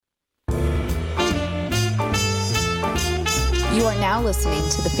You are now listening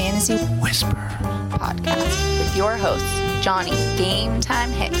to the Fantasy Whisper Podcast with your hosts, Johnny Game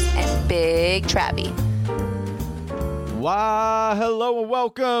Time Hicks and Big Travie. Wow, hello and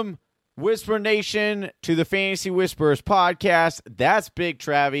welcome, Whisper Nation, to the Fantasy Whispers Podcast. That's Big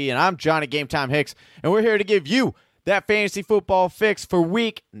Travie, and I'm Johnny Game Time Hicks, and we're here to give you that fantasy football fix for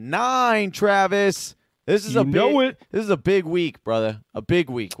Week 9, Travis. This is This is a big week, brother. A big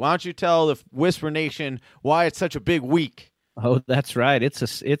week. Why don't you tell the Whisper Nation why it's such a big week? Oh, that's right. It's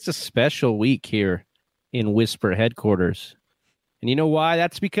a special week here in Whisper headquarters. And you know why?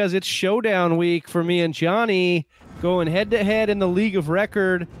 That's because it's showdown week for me and Johnny, going head-to-head in the League of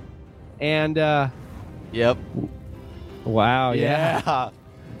Record. And, Yep. Wow, yeah.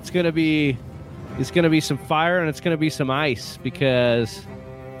 It's going to be some fire and it's going to be some ice because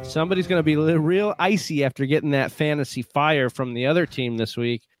somebody's going to be real icy after getting that fantasy fire from the other team this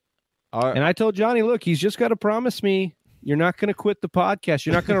week. And I told Johnny, look, he's just got to promise me you're not going to quit the podcast.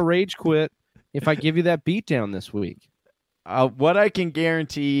 You're not going to rage quit if I give you that beatdown this week. What I can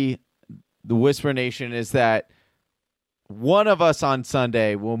guarantee the Whisper Nation is that one of us on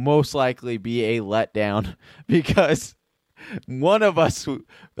Sunday will most likely be a letdown because one of us,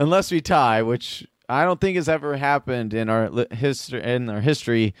 unless we tie, which I don't think has ever happened in our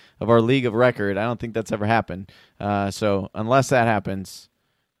history of our League of Record. I don't think that's ever happened. So unless that happens,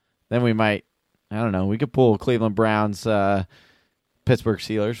 then we might. I don't know. We could pull Cleveland Browns, Pittsburgh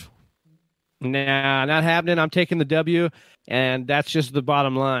Steelers. Nah, not happening. I'm taking the W, and that's just the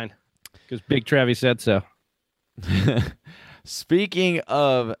bottom line because Big Travis said so. Speaking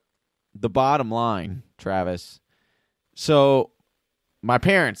of the bottom line, Travis, so my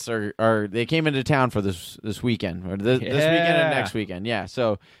parents they came into town for this weekend, or this weekend and next weekend. Yeah,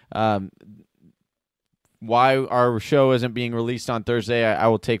 so why our show isn't being released on Thursday, I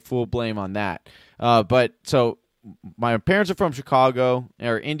will take full blame on that. But so my parents are from Chicago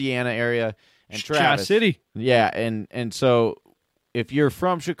or Indiana area, and Travis, City. Yeah, and so if you're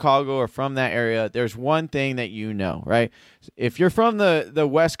from Chicago or from that area, there's one thing that you know, right? If you're from the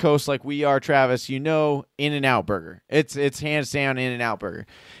West Coast like we are, Travis, you know In-N-Out Burger. It's hands down In-N-Out Burger.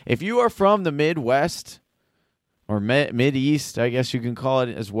 If you are from the Midwest or Mid-East, I guess you can call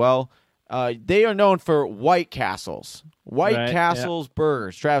it as well, they are known for White Castles. White Castles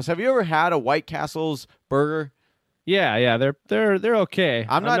burgers. Travis, have you ever had a White Castles burger? Yeah, they're okay.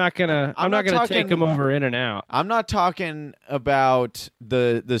 I'm not gonna take them over In-N-Out. I'm not talking about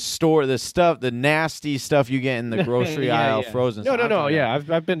the stuff, the nasty stuff you get in the grocery aisle, frozen. No. Yeah,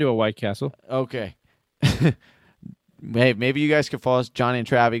 I've been to a White Castle. Okay. Hey, maybe you guys could follow us. Johnny and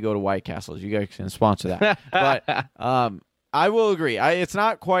Travi go to White Castles. You guys can sponsor that. But I will agree. It's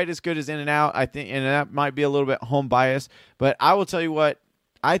not quite as good as In-N-Out, I think, and that might be a little bit home bias. But I will tell you what,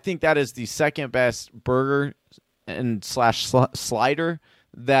 I think that is the second best burger and slider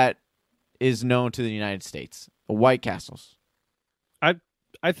that is known to the United States. White Castles. I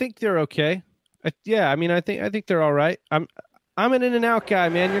think they're okay. I think they're all right. I'm an In-N-Out guy,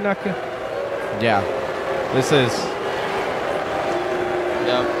 man. You're not gonna. Yeah, this is.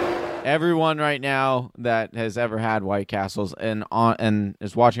 Yep. Everyone right now that has ever had White Castles and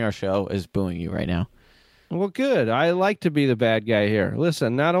is watching our show is booing you right now. Well, good. I like to be the bad guy here.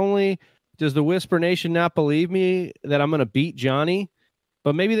 Listen, not only does the Whisper Nation not believe me that I'm going to beat Johnny,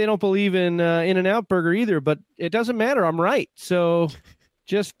 but maybe they don't believe in In-N-Out Burger either, but it doesn't matter. I'm right. So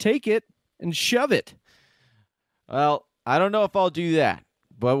just take it and shove it. Well, I don't know if I'll do that,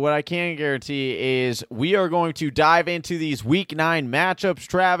 but what I can guarantee is we are going to dive into these Week 9 matchups,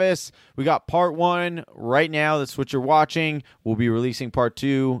 Travis. We got Part 1 right now. That's what you're watching. We'll be releasing Part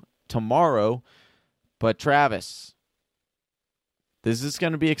 2 tomorrow. But Travis, this is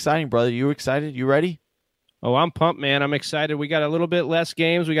going to be exciting, brother. You excited? You ready? Oh, I'm pumped, man. I'm excited. We got a little bit less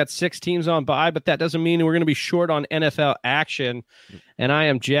games. We got 6 teams on bye, but that doesn't mean we're going to be short on NFL action. And I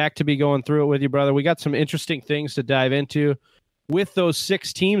am jacked to be going through it with you, brother. We got some interesting things to dive into. With those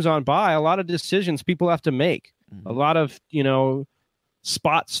 6 teams on bye, a lot of decisions people have to make. A lot of,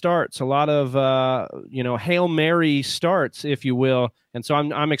 spot starts, a lot of, Hail Mary starts, if you will. And so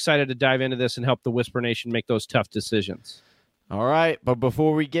I'm excited to dive into this and help the Whisper Nation make those tough decisions. All right, but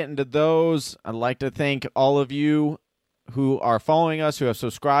before we get into those, I'd like to thank all of you who are following us, who have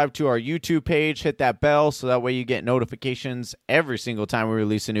subscribed to our YouTube page. Hit that bell so that way you get notifications every single time we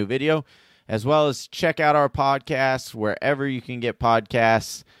release a new video, as well as check out our podcasts wherever you can get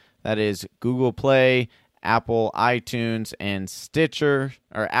podcasts. That is Google Play, Apple iTunes, and Stitcher,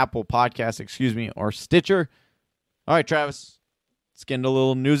 or Apple Podcasts, or Stitcher. All right, Travis, let's get into a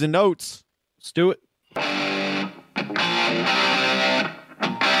little news and notes. Let's do it.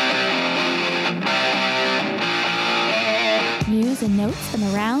 news and notes from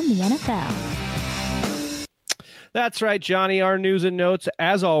around the NFL. That's right, Johnny. Our news and notes,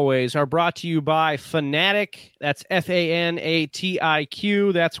 as always, are brought to you by Fanatiq. That's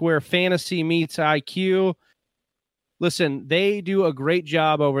FANATIQ. That's where fantasy meets IQ. Listen, they do a great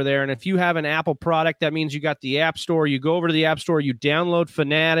job over there. And if you have an Apple product, that means you got the App Store. You go over to the App Store, you download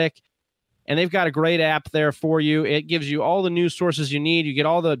Fanatiq, and they've got a great app there for you. It gives you all the news sources you need. You get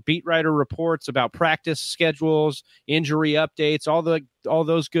all the beat writer reports about practice schedules, injury updates, all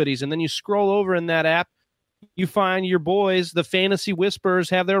those goodies. And then you scroll over in that app, you find your boys, the Fantasy Whispers,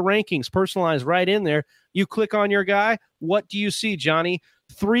 have their rankings personalized right in there. You click on your guy. What do you see, Johnny?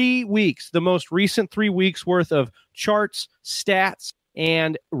 3 weeks, the most recent 3 weeks worth of charts, stats,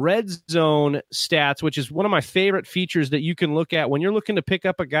 and red zone stats, which is one of my favorite features that you can look at when you're looking to pick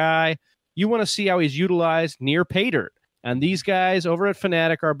up a guy. You want to see how he's utilized near pay dirt. And these guys over at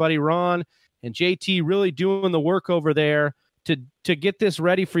Fanatiq, our buddy Ron and JT, really doing the work over there to get this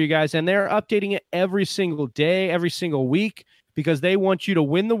ready for you guys. And they're updating it every single day, every single week, because they want you to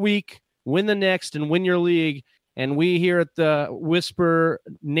win the week, win the next, and win your league. And we here at the Whisper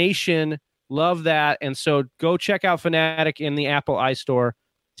Nation love that. And so go check out Fanatiq in the Apple iStore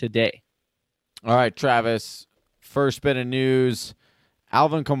today. All right, Travis, first bit of news.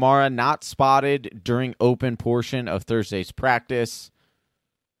 Alvin Kamara not spotted during open portion of Thursday's practice.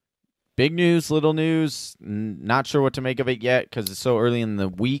 Big news, little news. Not sure what to make of it yet because it's so early in the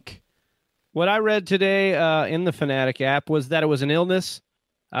week. What I read today in the Fanatiq app was that it was an illness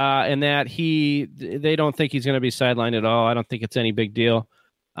and that they don't think he's going to be sidelined at all. I don't think it's any big deal.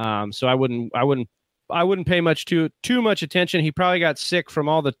 So I wouldn't pay too much attention. He probably got sick from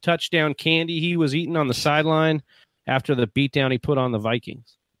all the touchdown candy he was eating on the sideline after the beatdown he put on the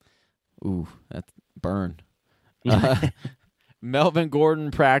Vikings. Ooh, that's burn. Melvin Gordon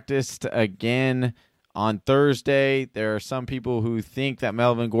practiced again on Thursday. There are some people who think that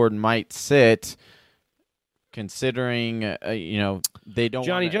Melvin Gordon might sit, considering, they don't.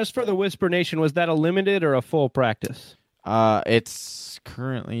 Johnny, just for the Whisper Nation, was that a limited or a full practice? It's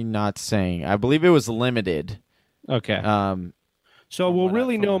currently not saying. I believe it was limited. Okay. So we'll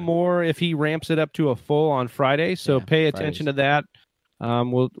really know more if he ramps it up to a full on Friday. So pay attention to that.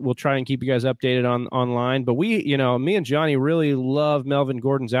 We'll try and keep you guys updated online. But me and Johnny really love Melvin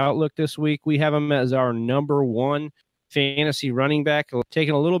Gordon's outlook this week. We have him as our number one fantasy running back,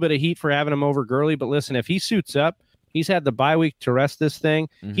 taking a little bit of heat for having him over Gurley. But listen, if he suits up, he's had the bye week to rest this thing.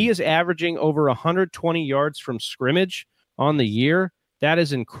 Mm-hmm. He is averaging over 120 yards from scrimmage on the year. That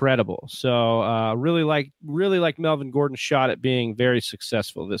is incredible. So really like Melvin Gordon's shot at being very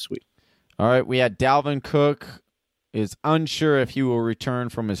successful this week. All right, we had Dalvin Cook is unsure if he will return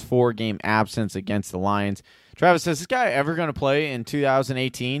from his 4-game absence against the Lions. Travis, is this guy ever going to play in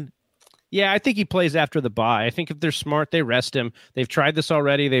 2018? Yeah, I think he plays after the bye. I think if they're smart, they rest him. They've tried this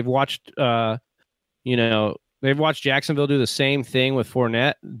already. They've watched, Jacksonville do the same thing with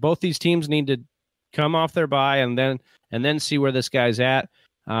Fournette. Both these teams need to come off their bye and then see where this guy's at.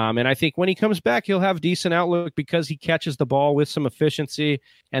 And I think when he comes back, he'll have decent outlook because he catches the ball with some efficiency,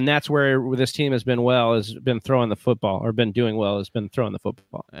 and that's where this team has been throwing the football.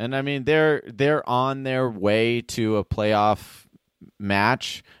 And I mean, they're on their way to a playoff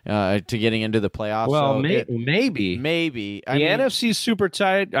match, to getting into the playoffs. Well, so maybe. The NFC's super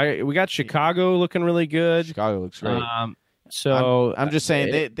tight. We got Chicago looking really good. Chicago looks great. So I'm just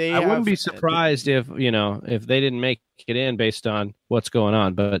saying they I wouldn't be surprised if they didn't make it in based on what's going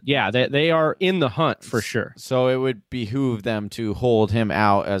on. But yeah, they are in the hunt for sure. So it would behoove them to hold him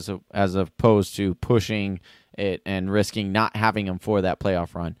out as opposed to pushing it and risking not having him for that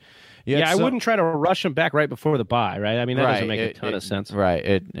playoff run. I wouldn't try to rush him back right before the bye, right? I mean, that doesn't make a ton of sense. Right,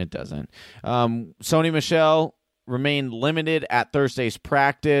 it doesn't. Sony Michel remained limited at Thursday's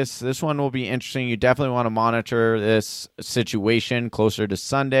practice. This one will be interesting. You definitely want to monitor this situation closer to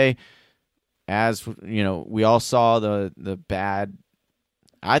Sunday. As we all saw the bad.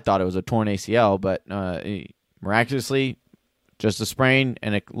 I thought it was a torn ACL, but miraculously, just a sprain,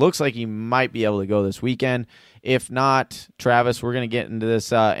 and it looks like he might be able to go this weekend. If not, Travis, we're going to get into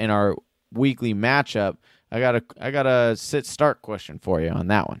this in our weekly matchup. I got a sit-start question for you on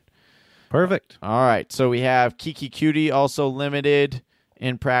that one. Perfect. All right, so we have Kiki Cutie also limited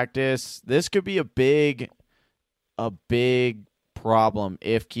in practice. This could be a big problem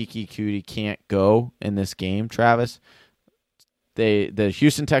if Kiki Cutie can't go in this game, Travis. The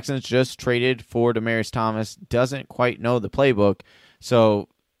Houston Texans just traded for Demaryius Thomas, doesn't quite know the playbook, so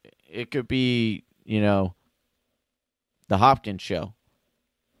it could be, the Hopkins show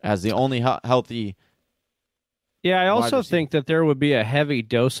as the only healthy Yeah, I also receiver. think that there would be a heavy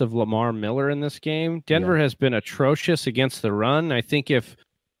dose of Lamar Miller in this game. Denver has been atrocious against the run. I think if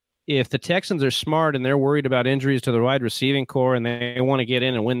the Texans are smart and they're worried about injuries to the wide receiving core and they want to get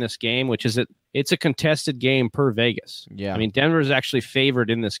in and win this game, which is it's a contested game per Vegas. Yeah. I mean, Denver is actually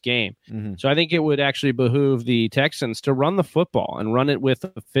favored in this game. Mm-hmm. So I think it would actually behoove the Texans to run the football and run it with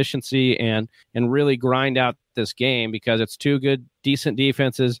efficiency and really grind out this game because it's two good, decent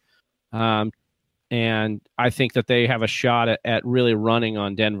defenses. And I think that they have a shot at really running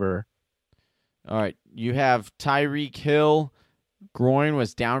on Denver. All right. You have Tyreek Hill. Groin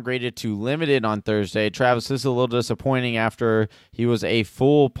was downgraded to limited on Thursday. Travis, this is a little disappointing after he was a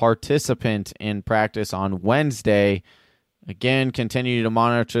full participant in practice on Wednesday. Again, continue to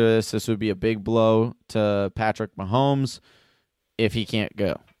monitor this. This would be a big blow to Patrick Mahomes if he can't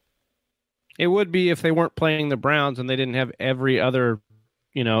go. It would be if they weren't playing the Browns and they didn't have every other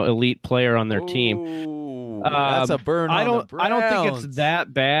elite player on their team. That's a burn on the Browns. I don't think it's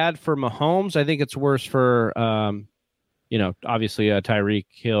that bad for Mahomes. I think it's worse for, obviously a Tyreek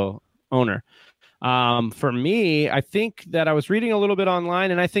Hill owner. For me, I think that I was reading a little bit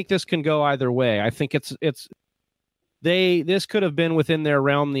online, and I think this can go either way. I think this could have been within their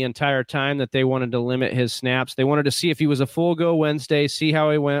realm the entire time that they wanted to limit his snaps. They wanted to see if he was a full go Wednesday, see how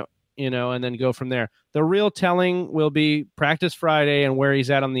he went, and then go from there. The real telling will be practice Friday and where he's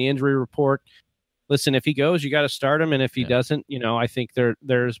at on the injury report. Listen, if he goes, you got to start him. And if he doesn't, I think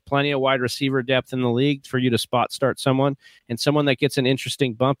there's plenty of wide receiver depth in the league for you to spot start someone. And someone that gets an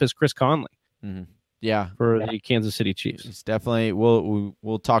interesting bump is Chris Conley. Mm-hmm. Yeah. For the Kansas City Chiefs. It's definitely,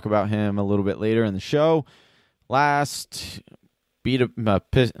 we'll talk about him a little bit later in the show. Last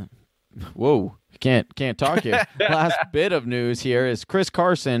can't talk here. Last bit of news here is Chris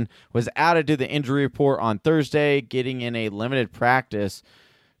Carson was added to the injury report on Thursday, getting in a limited practice.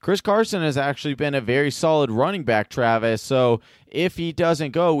 Chris Carson has actually been a very solid running back, Travis. So if he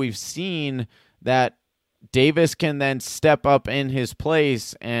doesn't go, we've seen that Davis can then step up in his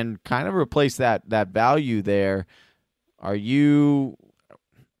place and kind of replace that value there. Are you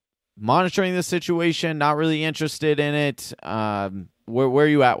monitoring the situation? Not really interested in it? Where are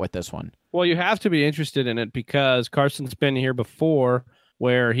you at with this one? Well, you have to be interested in it because Carson's been here before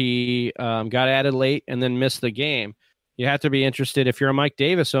where he got added late and then missed the game. You have to be interested if you're a Mike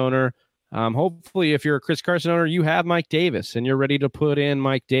Davis owner. Hopefully, if you're a Chris Carson owner, you have Mike Davis and you're ready to put in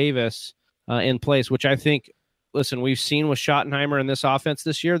Mike Davis in place, which I think, listen, we've seen with Schottenheimer in this offense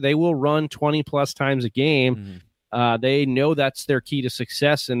this year. They will run 20-plus times a game. Mm-hmm. They know that's their key to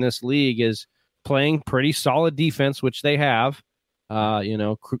success in this league is playing pretty solid defense, which they have.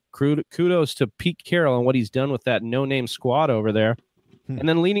 Kudos to Pete Carroll and what he's done with that no-name squad over there. And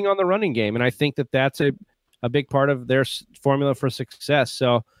then leaning on the running game. And I think that that's a big part of their formula for success.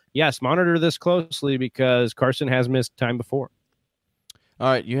 So, yes, monitor this closely because Carson has missed time before. All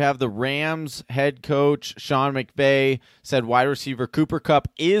right, you have the Rams head coach, Sean McVay, said wide receiver Cooper Kupp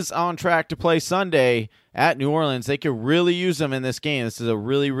is on track to play Sunday at New Orleans. They could really use him in this game. This is a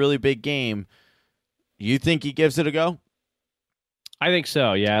really, really big game. You think he gives it a go? I think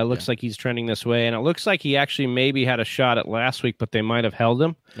so, yeah. It looks like he's trending this way, and it looks like he actually maybe had a shot at last week, but they might have held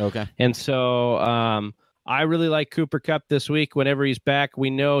him. Okay. And so I really like Cooper Kupp this week. Whenever he's back,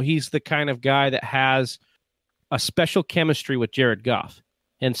 we know he's the kind of guy that has a special chemistry with Jared Goff.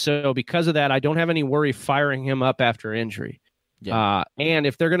 And so because of that, I don't have any worry firing him up after injury. Yeah. And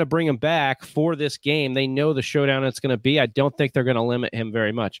if they're going to bring him back for this game, they know the showdown it's going to be. I don't think they're going to limit him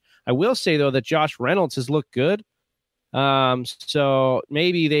very much. I will say, though, that Josh Reynolds has looked good. So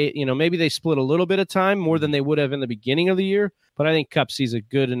maybe they split a little bit of time more than they would have in the beginning of the year. But I think Kupp sees a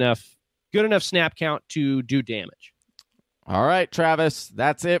good enough snap count to do damage. All right, Travis,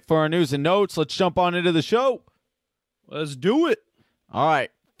 that's it for our news and notes. Let's jump on into the show. Let's do it. All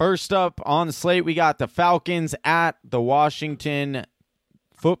right. First up on the slate, we got the Falcons at the Washington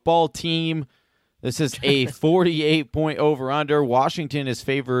football team. This is a 48-point over-under. Washington is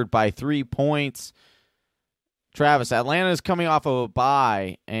favored by 3 points. Travis, Atlanta is coming off of a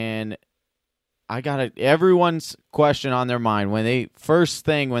bye, and everyone's question on their mind when they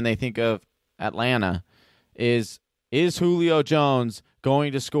think of Atlanta is Julio Jones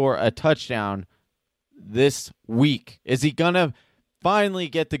going to score a touchdown this week? Is he going to finally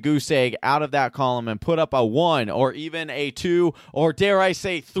get the goose egg out of that column and put up a 1 or even a 2 or dare I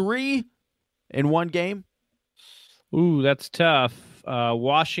say 3 in one game? Ooh, that's tough.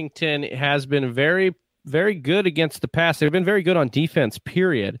 Washington has been very, very good against the pass. They've been very good on defense,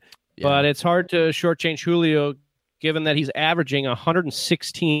 period. Yeah. But it's hard to shortchange Julio given that he's averaging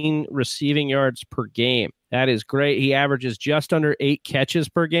 116 receiving yards per game. That is great. He averages just under 8 catches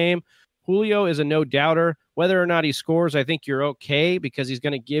per game. Julio is a no-doubter. Whether or not he scores, I think you're okay because he's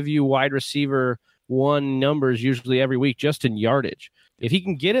going to give you wide receiver 1 numbers usually every week just in yardage. If he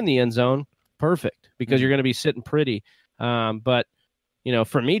can get in the end zone, perfect, because you're going to be sitting pretty. But,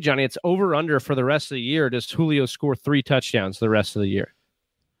 for me, Johnny, it's over under for the rest of the year. Does Julio score 3 touchdowns the rest of the year?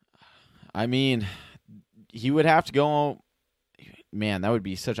 I mean, he would have to go. Man, that would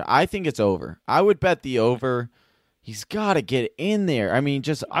be I think it's over. I would bet the over. He's got to get in there. I mean,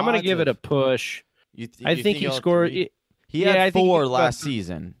 I'm going to give it a push. I think he scored. He had 4 last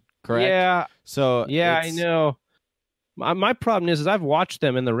season, correct? Yeah. So I know. My problem is I've watched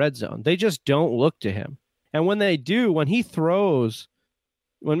them in the red zone. They just don't look to him. And when they do, when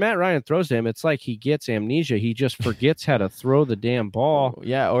Matt Ryan throws to him, it's like he gets amnesia. He just forgets how to throw the damn ball.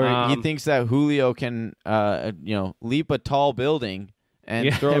 Yeah, or he thinks that Julio can, leap a tall building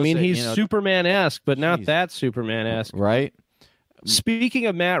and throw. I mean, he's Superman-esque, but not that Superman-esque. Right. Speaking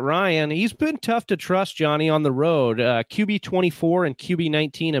of Matt Ryan, he's been tough to trust, Johnny, on the road. QB 24 and QB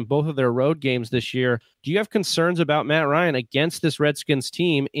 19 in both of their road games this year. Do you have concerns about Matt Ryan against this Redskins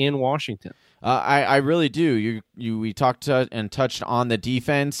team in Washington? I really do. We talked and touched on the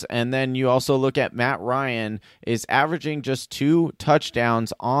defense, and then you also look at Matt Ryan is averaging just 2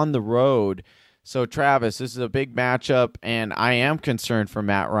 touchdowns on the road. So, Travis, this is a big matchup, and I am concerned for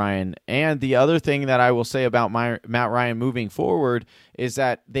Matt Ryan. And the other thing that I will say about Matt Ryan moving forward is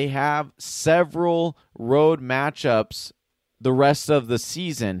that they have several road matchups the rest of the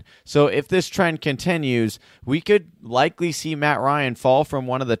season. So if this trend continues, we could likely see Matt Ryan fall from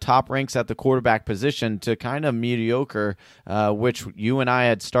one of the top ranks at the quarterback position to kind of mediocre, which you and I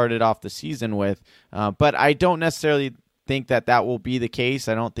had started off the season with. But I don't necessarily think that will be the case.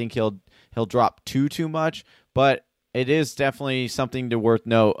 I don't think he'll drop too much, but it is definitely something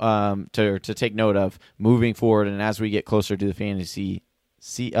to to take note of moving forward and as we get closer to the fantasy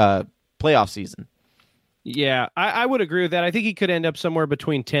playoff season. Yeah, I would agree with that. I think he could end up somewhere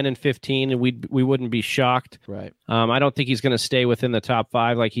between 10 and 15, and we wouldn't be shocked. Right. I don't think he's going to stay within the top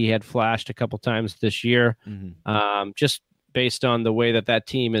 5 like he had flashed a couple times this year. Mm-hmm. Just based on the way that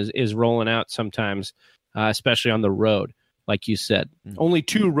team is rolling out sometimes, especially on the road, like you said. Mm-hmm. Only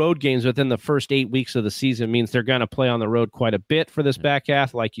 2 road games within the first 8 weeks of the season means they're going to play on the road quite a bit for this back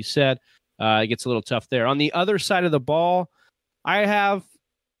half, like you said. It gets a little tough there. On the other side of the ball, I have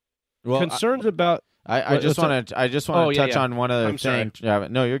concerns about. I just want to touch on one other thing.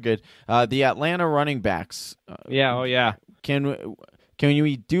 No, you're good. The Atlanta running backs. Can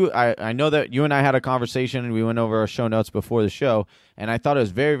we do? I know that you and I had a conversation and we went over our show notes before the show, and I thought it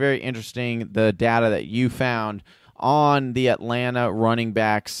was very, very interesting the data that you found on the Atlanta running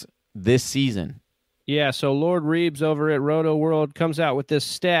backs this season. Yeah, so Lord Reeves over at Roto World comes out with this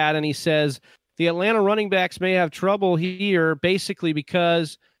stat, and he says the Atlanta running backs may have trouble here basically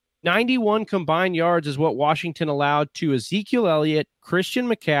because 91 combined yards is what Washington allowed to Ezekiel Elliott, Christian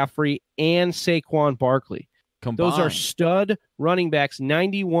McCaffrey, and Saquon Barkley. Combined. Those are stud running backs,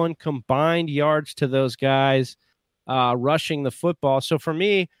 91 combined yards to those guys rushing the football. So for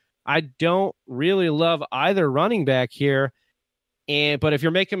me, I don't really love either running back here. But if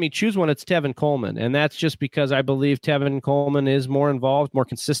you're making me choose one, it's Tevin Coleman. And that's just because I believe Tevin Coleman is more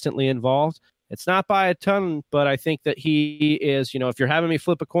consistently involved. It's not by a ton, but I think that he is, if you're having me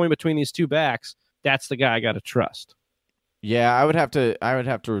flip a coin between these 2 backs, that's the guy I got to trust. Yeah, I would have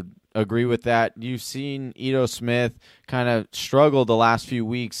to agree with that. You've seen Ito Smith kind of struggle the last few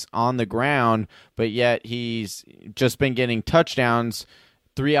weeks on the ground, but yet he's just been getting touchdowns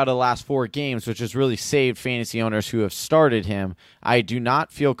 3 out of the last 4 games, which has really saved fantasy owners who have started him. I do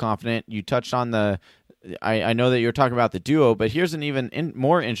not feel confident. You touched on I know that you're talking about the duo, but here's an even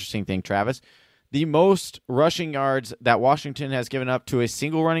more interesting thing, Travis. The most rushing yards that Washington has given up to a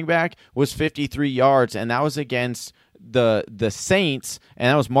single running back was 53 yards, and that was against the Saints, and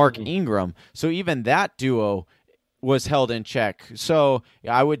that was Mark Ingram. So even that duo was held in check. So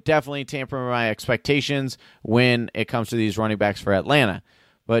I would definitely tamper my expectations when it comes to these running backs for Atlanta.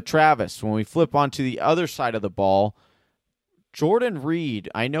 But Travis, when we flip onto the other side of the ball, Jordan Reed,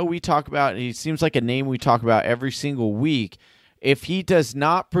 I know he seems like a name we talk about every single week. If he does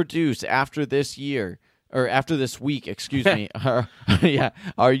not produce after this year, or after this week, excuse me, are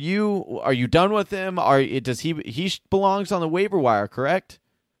you done with him? He belongs on the waiver wire, correct?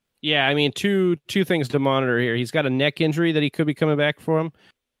 Yeah, I mean, two things to monitor here. He's got a neck injury that he could be coming back from,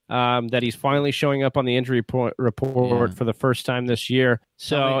 that he's finally showing up on the injury report for the first time this year.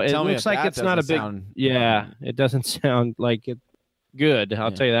 So it looks like it's not a big... it doesn't sound like it good,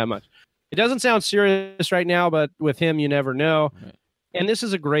 I'll tell you that much. It doesn't sound serious right now, but with him, you never know. Right. And this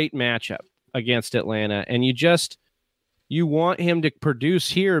is a great matchup against Atlanta. And you You want him to produce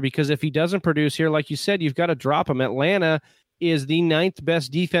here, because if he doesn't produce here, like you said, you've got to drop him. Atlanta is the 9th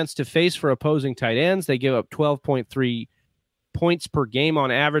best defense to face for opposing tight ends. They give up 12.3 points per game on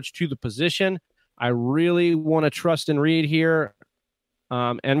average to the position. I really want to trust in Reed here.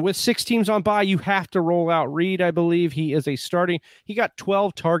 And with 6 teams on bye, you have to roll out Reed. I believe he is a starting. He got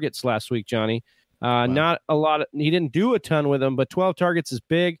 12 targets last week, Johnny. Wow. Not a lot. He didn't do a ton with them, but 12 targets is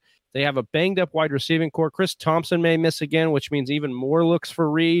big. They have a banged-up wide receiving core. Chris Thompson may miss again, which means even more looks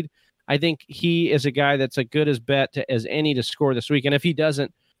for Reed. I think he is a guy that's as good as bet as any to score this week. And if he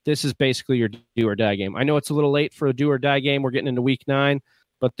doesn't, this is basically your do-or-die game. I know it's a little late for a do-or-die game. We're getting into week 9,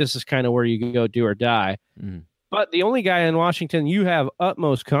 but this is kind of where you go do-or-die. Mm. But the only guy in Washington you have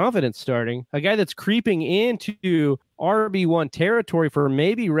utmost confidence starting, a guy that's creeping into RB1 territory for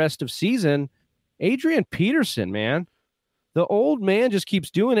maybe rest of season, Adrian Peterson, man. The old man just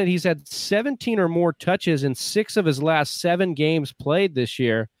keeps doing it. He's had 17 or more touches in 6 of his last 7 games played this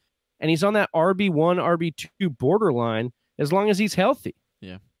year. And he's on that RB1, RB2 borderline as long as he's healthy.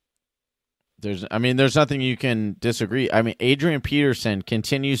 Yeah. There's nothing you can disagree. I mean, Adrian Peterson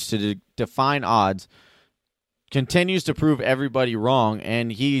continues to define odds, continues to prove everybody wrong,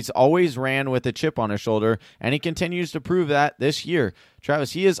 and he's always ran with a chip on his shoulder, and he continues to prove that this year.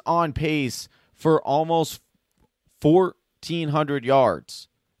 Travis, he is on pace for almost 1,400 yards.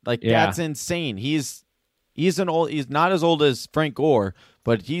 That's insane. He's not as old as Frank Gore,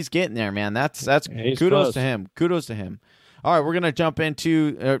 but he's getting there, man. That's kudos close to him. Kudos to him. All right, we're gonna jump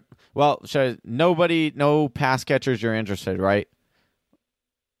into no pass catchers you're interested, right?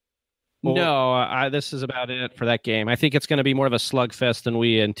 Well, no, this is about it for that game. I think it's going to be more of a slugfest than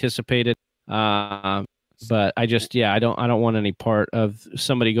we anticipated. But I don't want any part of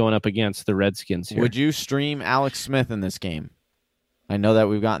somebody going up against the Redskins here. Would you stream Alex Smith in this game? I know that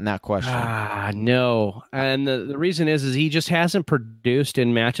we've gotten that question. No. And the reason is he just hasn't produced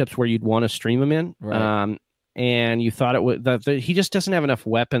in matchups where you'd want to stream him in. Right. And you thought it would. He just doesn't have enough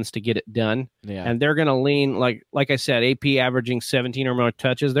weapons to get it done. Yeah. And they're going to lean, like I said, AP averaging 17 or more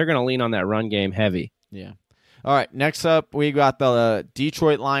touches. They're going to lean on that run game heavy. Yeah. All right. Next up, we got the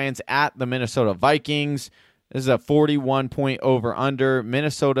Detroit Lions at the Minnesota Vikings. This is a 41-point over/under.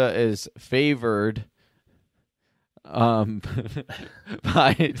 Minnesota is favored.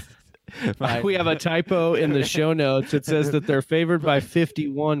 We have a typo in the show notes. It says that they're favored by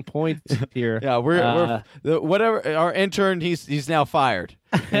 51 points here. Yeah, we're whatever. Our intern, he's now fired.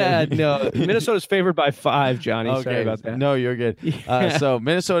 No, Minnesota's favored by 5. Johnny, okay. Sorry about that. No, you're good. So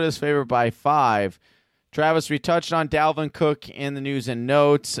Minnesota is favored by 5. Travis, we touched on Dalvin Cook in the news and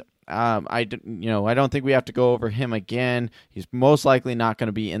notes. I don't think we have to go over him again. He's most likely not going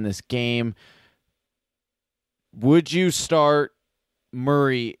to be in this game. Would you start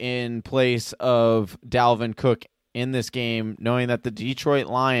Murray in place of Dalvin Cook in this game, knowing that the Detroit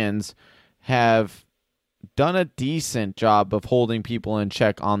Lions have done a decent job of holding people in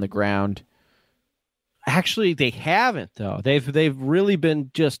check on the ground? Actually, they haven't, though. They've really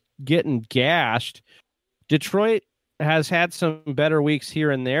been just getting gashed. Detroit has had some better weeks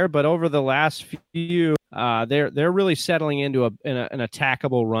here and there, but over the last few, they're really settling into an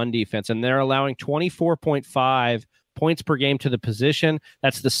attackable run defense, and they're allowing 24.5 points per game to the position.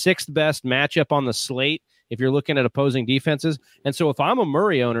 That's the 6th best matchup on the slate if you're looking at opposing defenses. And so if I'm a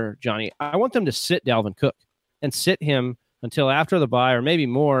Murray owner, Johnny, I want them to sit Dalvin Cook and sit him until after the bye, or maybe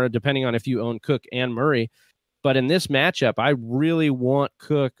more, depending on if you own Cook and Murray. But in this matchup, I really want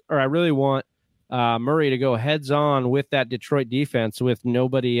Murray to go heads on with that Detroit defense with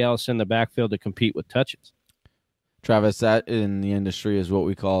nobody else in the backfield to compete with touches. Travis, that in the industry is what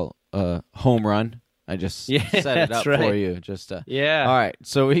we call a home run. I just set it up for you. Yeah. All right.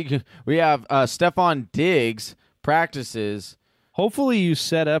 So we have Stephon Diggs practices. Hopefully you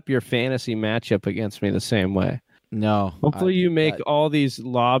set up your fantasy matchup against me the same way. No. Hopefully you make all these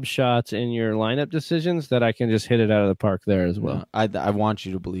lob shots in your lineup decisions that I can just hit it out of the park there as well. No, I want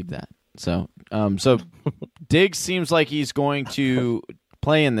you to believe that. So Diggs seems like he's going to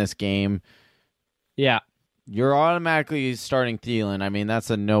play in this game. Yeah. You're automatically starting Thielen. I mean, that's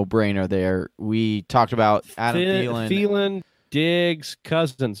a no-brainer there. We talked about Adam Thielen, Diggs,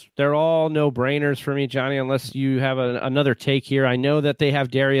 Cousins. They're all no-brainers for me, Johnny, unless you have another take here. I know that they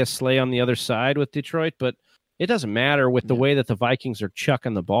have Darius Slay on the other side with Detroit, but it doesn't matter with the way that the Vikings are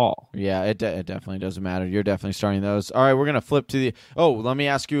chucking the ball. Yeah, it definitely doesn't matter. You're definitely starting those. All right, we're going to flip to the... Oh, let me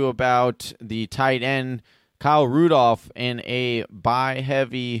ask you about the tight end, Kyle Rudolph, in a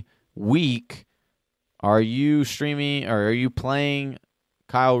bye-heavy week. Are you streaming or are you playing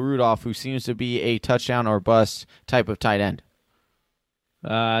Kyle Rudolph, who seems to be a touchdown or bust type of tight end?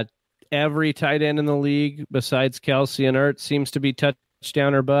 every tight end in the league besides Kelsey and Ertz seems to be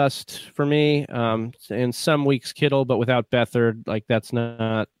touchdown or bust for me. In some weeks Kittle, but without Beathard, like that's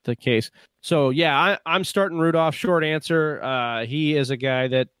not the case. So yeah, I'm starting Rudolph. Short answer. He is a guy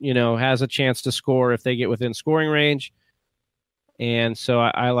that, has a chance to score if they get within scoring range. And so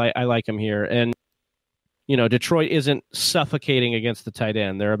I like him here. And, Detroit isn't suffocating against the tight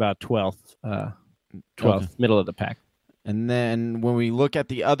end. They're about 12th, middle of the pack. And then when we look at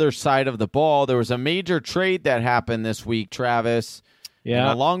the other side of the ball, there was a major trade that happened this week, Travis. Yeah.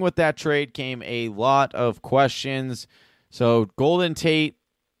 And along with that trade came a lot of questions. So Golden Tate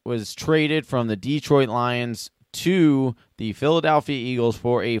was traded from the Detroit Lions to the Philadelphia Eagles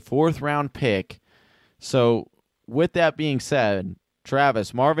for a 4th-round pick. So with that being said,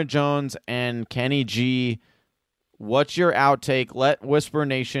 Travis, Marvin Jones and Kenny G, what's your outtake? Let Whisper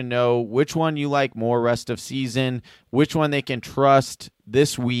Nation know which one you like more rest of season, which one they can trust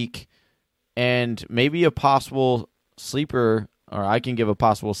this week, and maybe a possible sleeper, or I can give a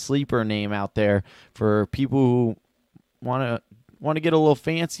possible sleeper name out there for people who want to get a little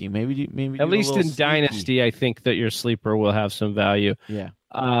fancy. Maybe at least in sneaky. Dynasty, I think that your sleeper will have some value. Yeah.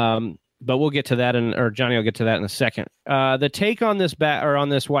 But we'll get to that, or Johnny will get to that in a second. The take on this on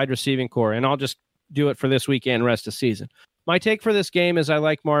this wide receiving core, and I'll just do it for this weekend, rest of season. My take for this game is I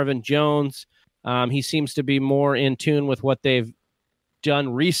like Marvin Jones. He seems to be more in tune with what they've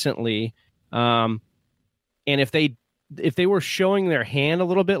done recently. And if they were showing their hand a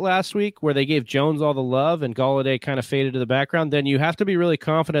little bit last week, where they gave Jones all the love and Golladay kind of faded to the background, then you have to be really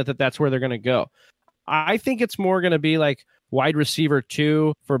confident that that's where they're going to go. I think it's more going to be like wide receiver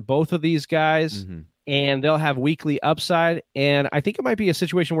 2 for both of these guys, and they'll have weekly upside. And I think it might be a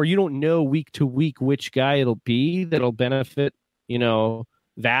situation where you don't know week to week which guy it'll be that'll benefit,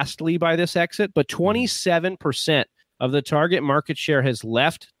 vastly by this exit. But 27% of the target market share has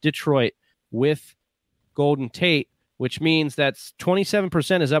left Detroit with Golden Tate, which means that's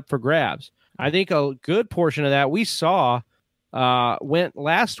 27% is up for grabs. I think a good portion of that we saw went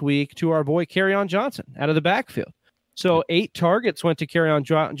last week to our boy Kerryon Johnson out of the backfield. So 8 targets went to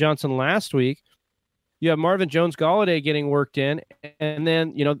Kerryon Johnson last week. You have Marvin Jones, Golladay getting worked in, and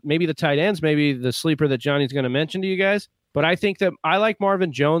then, maybe the tight ends, maybe the sleeper that Johnny's going to mention to you guys. But I think that I like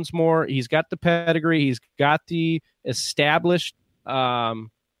Marvin Jones more. He's got the pedigree. He's got the established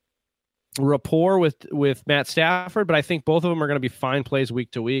rapport with Matt Stafford, but I think both of them are going to be fine plays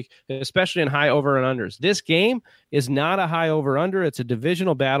week to week, especially in high over and unders. This game is not a high over under. It's a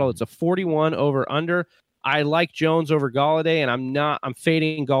divisional battle. It's a 41 over under. I like Jones over Golladay, and I'm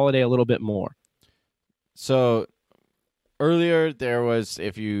fading Golladay a little bit more. So earlier there was,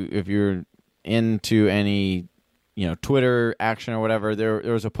 if you're into any Twitter action or whatever, there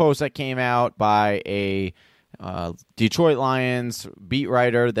was a post that came out by a Detroit Lions beat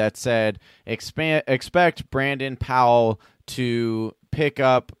writer that said expect Brandon Powell to pick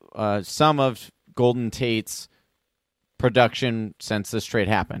up some of Golden Tate's production since this trade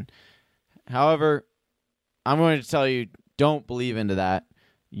happened. However, I'm going to tell you, don't believe into that.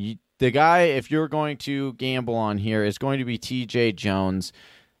 The guy, if you're going to gamble on here, is going to be TJ Jones.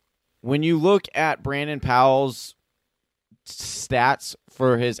 When you look at Brandon Powell's stats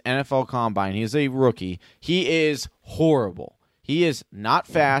for his NFL Combine, he's a rookie. He is horrible. He is not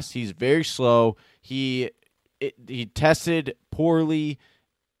fast. He's very slow. He tested poorly.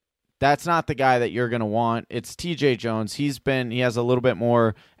 That's not the guy that you're going to want. It's TJ Jones. He has a little bit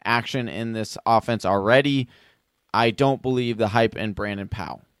more action in this offense already. I don't believe the hype in Brandon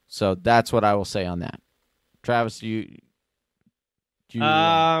Powell. So that's what I will say on that. Travis, here's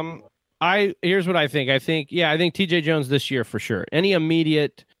what I think. I think TJ Jones this year for sure. Any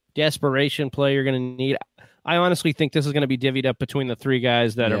immediate desperation play you're going to need. I honestly think this is going to be divvied up between the 3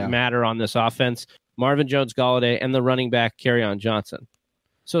 guys that matter on this offense: Marvin Jones, Golladay, and the running back Kerryon Johnson.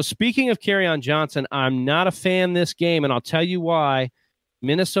 So speaking of Kerryon Johnson, I'm not a fan this game, and I'll tell you why.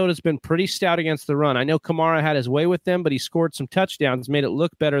 Minnesota's been pretty stout against the run. I know Kamara had his way with them, but he scored some touchdowns, made it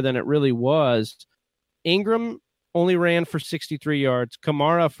look better than it really was. Ingram only ran for 63 yards.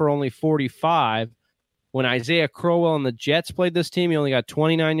 Kamara for only 45. When Isaiah Crowell and the Jets played this team, he only got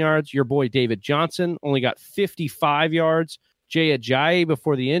 29 yards. Your boy David Johnson only got 55 yards. Jay Ajayi,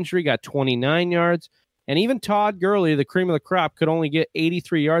 before the injury, got 29 yards. And even Todd Gurley, the cream of the crop, could only get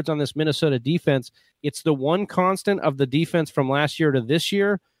 83 yards on this Minnesota defense. It's the one constant of the defense from last year to this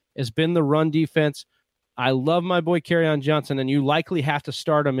year has been the run defense. I love my boy Kerryon Johnson, and you likely have to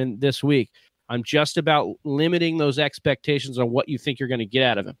start him in this week. I'm just about limiting those expectations on what you think you're going to get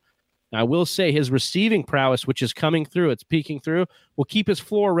out of him. Now, I will say his receiving prowess, which is coming through, it's peaking through, will keep his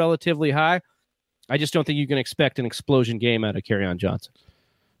floor relatively high. I just don't think you can expect an explosion game out of Kerryon Johnson.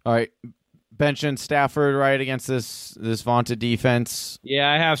 All right. Benching Stafford right against this vaunted defense. Yeah,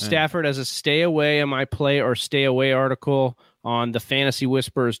 I have Stafford as a stay away in my play or stay away article on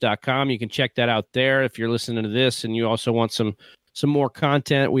thefantasywhispers.com. You can check that out there if you're listening to this and you also want some more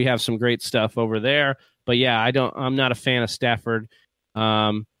content. We have some great stuff over there. But yeah, I'm not a fan of Stafford.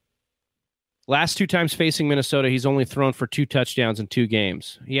 Last 2 times facing Minnesota, he's only thrown for 2 touchdowns in 2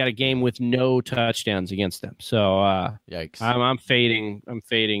 games. He had a game with no touchdowns against them. So yikes. I'm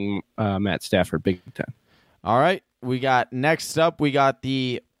fading Matt Stafford big time. All right. Next up, we got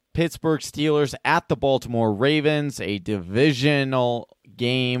the Pittsburgh Steelers at the Baltimore Ravens, a divisional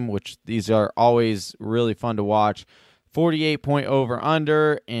game, which these are always really fun to watch. 48-point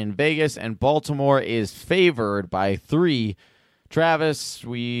over-under in Vegas, and Baltimore is favored by 3. Travis,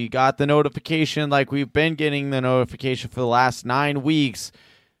 we got the notification like we've been getting the notification for the last 9 weeks.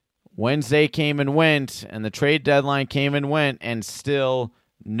 Wednesday came and went, and the trade deadline came and went, and still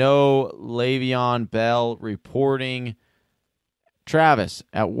no Le'Veon Bell reporting. Travis,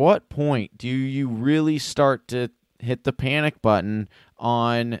 at what point do you really start to hit the panic button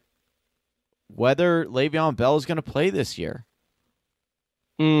on whether Le'Veon Bell is going to play this year?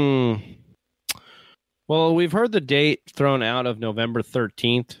 Well, we've heard the date thrown out of November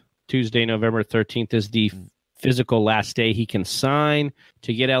 13th. Tuesday, November 13th is the physical last day he can sign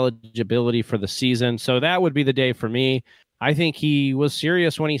to get eligibility for the season. So that would be the day for me. I think he was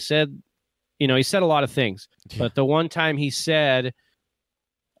serious when he said, he said a lot of things. But the one time he said,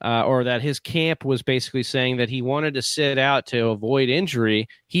 or that his camp was basically saying that he wanted to sit out to avoid injury,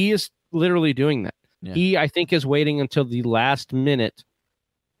 he is literally doing that. Yeah. He, I think, is waiting until the last minute,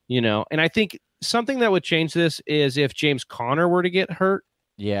 and I think something that would change this is if James Conner were to get hurt.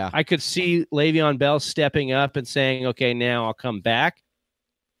 Yeah. I could see Le'Veon Bell stepping up and saying, okay, now I'll come back.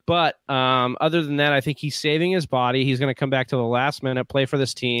 But other than that, I think he's saving his body. He's going to come back to the last minute, play for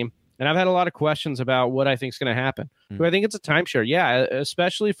this team. And I've had a lot of questions about what I think is going to happen. Do I think it's a timeshare? Yeah,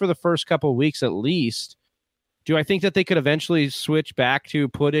 especially for the first couple of weeks at least. Do I think that they could eventually switch back to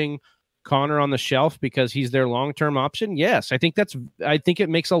putting Conner on the shelf because he's their long-term option? Yes, I think it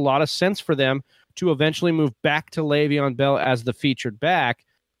makes a lot of sense for them to eventually move back to Le'Veon Bell as the featured back.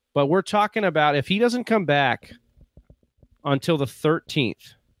 But we're talking about if he doesn't come back until the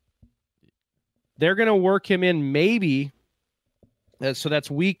 13th, they're going to work him in maybe. So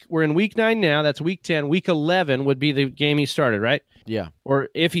we're in week 9 now. That's week 10. Week 11 would be the game he started, right? Yeah. Or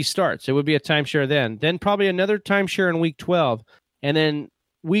if he starts, it would be a timeshare then. Then probably another timeshare in week 12. And then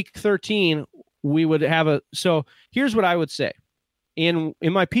week 13, we would have so here's what I would say. In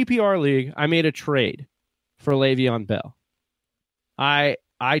my PPR league, I made a trade for Le'Veon Bell. I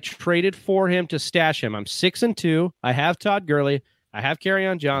traded for him to stash him. I'm 6-2. I have Todd Gurley. I have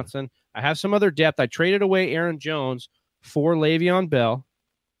Kerryon Johnson. I have some other depth. I traded away Aaron Jones for Le'Veon Bell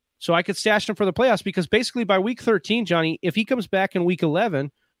so I could stash him for the playoffs, because basically by week 13, Johnny, if he comes back in week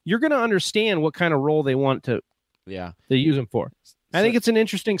 11, you're going to understand what kind of role they want to use him for. I think it's an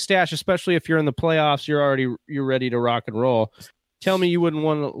interesting stash, especially if you're in the playoffs, you're ready to rock and roll. Tell me you wouldn't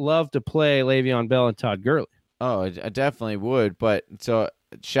love to play Le'Veon Bell and Todd Gurley. Oh, I definitely would. But so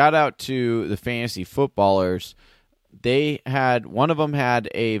shout out to the fantasy footballers. One of them had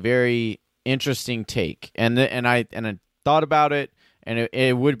a very interesting take, and I thought about it, and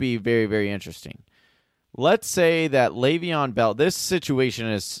it would be very, very interesting. Let's say that Le'Veon Bell, this situation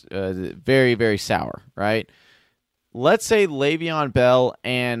is very, very sour, right? Let's say Le'Veon Bell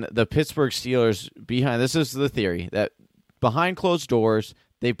and the Pittsburgh Steelers this is the theory, that behind closed doors,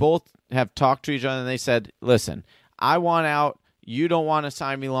 they both have talked to each other and they said, listen, I want out. You don't want to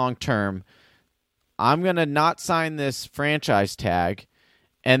sign me long term. I'm going to not sign this franchise tag.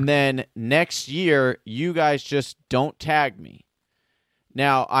 And then next year, you guys just don't tag me.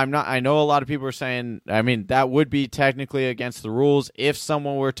 Now, I know a lot of people are saying, that would be technically against the rules. If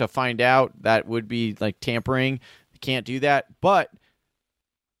someone were to find out, that would be like tampering. Can't do that. But,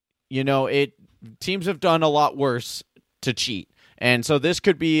 teams have done a lot worse to cheat. And so this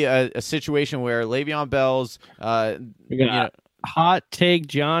could be a situation where Le'Veon Bell's hot take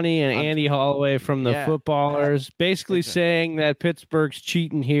Johnny and Andy Holloway from the footballers basically saying that Pittsburgh's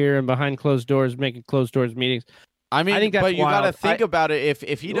cheating here and behind closed doors, making closed doors meetings. I think that's but you got to think about it.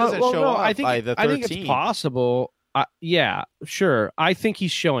 If he doesn't show up by the 13th. I think it's possible. Yeah, sure. I think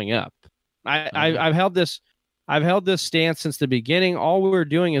he's showing up. I've held this stance since the beginning. All we're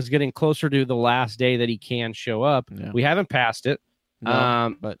doing is getting closer to the last day that he can show up. Yeah. We haven't passed it.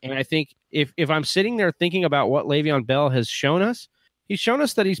 And I think if I'm sitting there thinking about what Le'Veon Bell has shown us, he's shown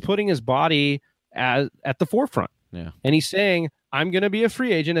us that he's putting his body at the forefront. Yeah. And he's saying, I'm going to be a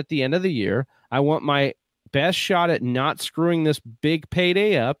free agent at the end of the year. I want my best shot at not screwing this big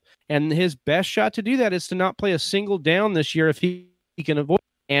payday up. And his best shot to do that is to not play a single down this year if he can avoid.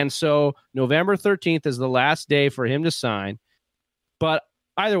 And so November 13th is the last day for him to sign. But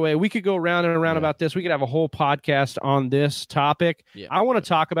either way, we could go round and around about this. We could have a whole podcast on this topic. Yeah. I want to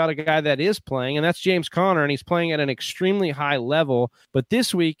talk about a guy that is playing, and that's James Conner, and he's playing at an extremely high level. But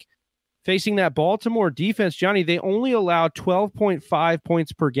this week, facing that Baltimore defense, Johnny, they only allowed 12.5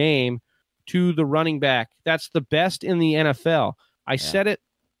 points per game to the running back. That's the best in the NFL. I said it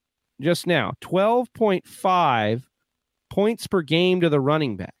just now. 12.5 points per game to the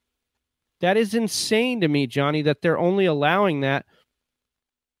running back. That is insane to me, Johnny, that they're only allowing that.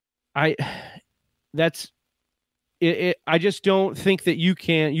 I just don't think that you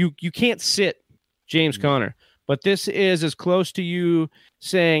can't sit James Conner. But this is as close to you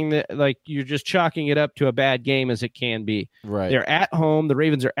saying that like you're just chalking it up to a bad game as it can be. Right. They're at home. The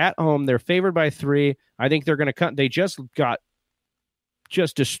Ravens are at home. They're favored by 3. I think they're going to cut. They just got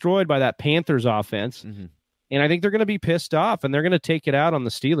destroyed by that Panthers offense. Mm-hmm. And I think they're going to be pissed off, and they're going to take it out on the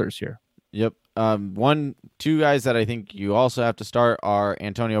Steelers here. Yep. Two guys that I think you also have to start are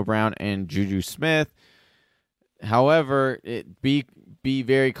Antonio Brown and Juju Smith. However, be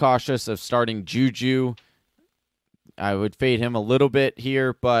very cautious of starting Juju. I would fade him a little bit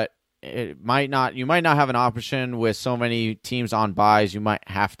here, but you might not have an option with so many teams on buys. You might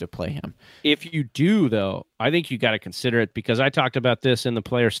have to play him. If you do, though, I think you got to consider it because I talked about this in the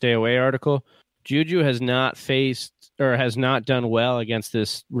Player Stay Away article. Juju has not done well against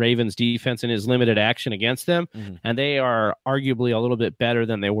this Ravens defense in his limited action against them, and they are arguably a little bit better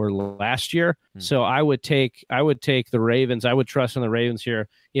than they were last year. So I would take the Ravens. I would trust in the Ravens here.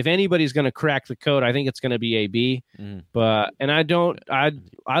 If anybody's going to crack the code, I think it's going to be AB.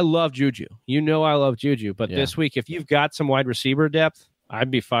 I love Juju. You know I love Juju, but this week if you've got some wide receiver depth,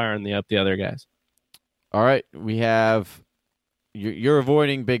 I'd be firing up the other guys. All right, we have. You're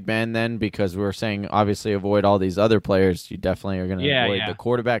avoiding Big Ben then because we're saying obviously avoid all these other players. You definitely are going to avoid the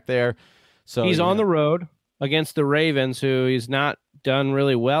quarterback there. So he's on the road against the Ravens, who he's not done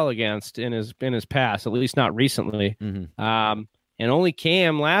really well against in his past, at least not recently. And only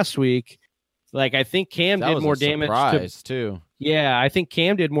Cam last week. Like I think Cam did more damage too. Yeah, I think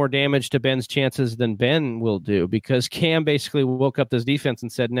Cam did more damage to Ben's chances than Ben will do because Cam basically woke up this defense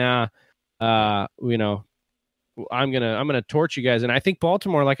and said, "Nah, I'm gonna torch you guys." And I think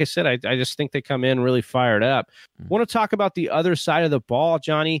Baltimore, like I said, I just think they come in really fired up. Want to talk about the other side of the ball,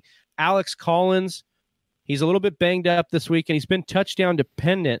 Johnny? Alex Collins, he's a little bit banged up this week, and he's been touchdown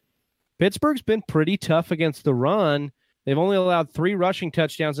dependent. Pittsburgh's been pretty tough against the run. They've only allowed 3 rushing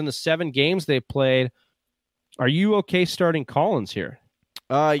touchdowns in the 7 games they've played. Are you okay starting Collins here?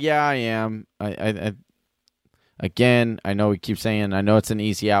 Yeah, I am. I again, I know we keep saying, I know it's an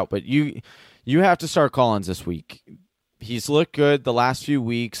easy out, but you have to start Collins this week. He's looked good the last few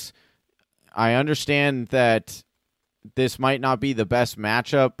weeks. I understand that this might not be the best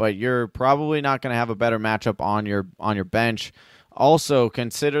matchup, but you're probably not going to have a better matchup on your bench. Also,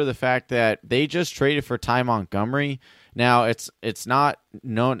 consider the fact that they just traded for Ty Montgomery. Now, it's not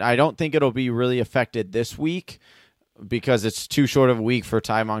known. I don't think it'll be really affected this week because it's too short of a week for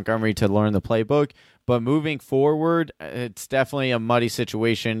Ty Montgomery to learn the playbook. But moving forward, it's definitely a muddy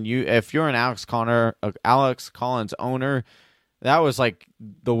situation. If you're an Alex Collins owner, that was like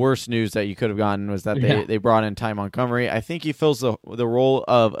the worst news that you could have gotten was that they brought in Ty Montgomery. I think he fills the role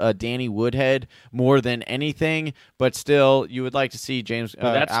of a Danny Woodhead more than anything, but still, you would like to see James.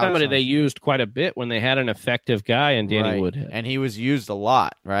 That's somebody they used quite a bit when they had an effective guy in Danny Woodhead, and he was used a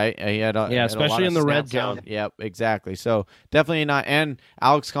lot, right? He had especially in the red zone. Yep, exactly. So definitely not. And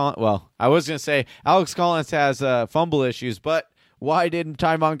Alex Collins. Well, I was going to say Alex Collins has fumble issues, but why didn't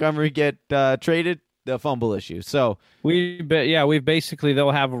Ty Montgomery get traded? The fumble issue. So we've basically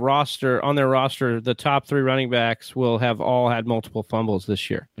they'll have on their roster. The top 3 running backs will have all had multiple fumbles this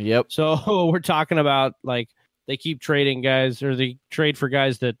year. Yep. So we're talking about like they keep trading guys or they trade for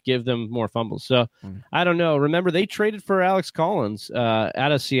guys that give them more fumbles. So I don't know. Remember they traded for Alex Collins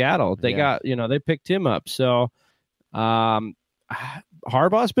out of Seattle. They got they picked him up. So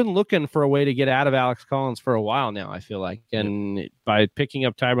Harbaugh's been looking for a way to get out of Alex Collins for a while now, I feel like. And by picking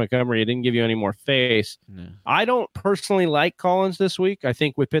up Ty Montgomery, it didn't give you any more face. No. I don't personally like Collins this week. I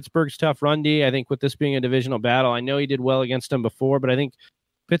think with Pittsburgh's tough run D, I think with this being a divisional battle, I know he did well against them before, but I think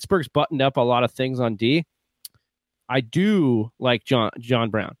Pittsburgh's buttoned up a lot of things on D. I do like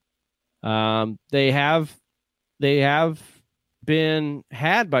John Brown. They have been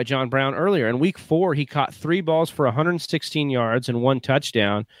had by John Brown earlier. In week 4, he caught 3 balls for 116 yards and 1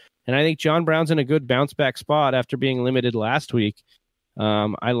 touchdown. And I think John Brown's in a good bounce back spot after being limited last week.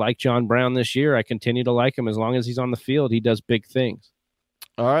 I like John Brown this year. I continue to like him as long as he's on the field. He does big things.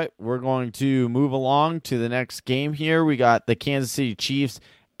 All right, we're going to move along to the next game here. We got the Kansas City Chiefs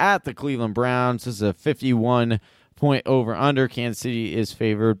at the Cleveland Browns. This is a 51-point over-under. Kansas City is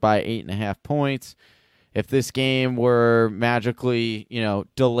favored by 8.5 points. If this game were magically,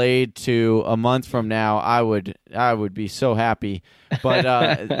 delayed to a month from now, I would be so happy.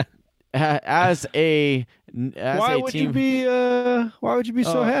 But as a why would you be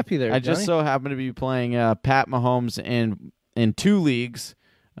so happy there, I Johnny? just so happen to be playing Pat Mahomes in 2 leagues.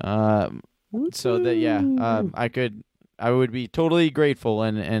 So that I would be totally grateful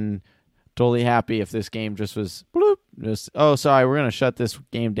and totally happy if this game just was bloop. Sorry, we're gonna shut this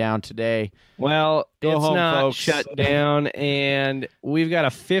game down today. Well, Go it's home, not folks. shut down, and we've got a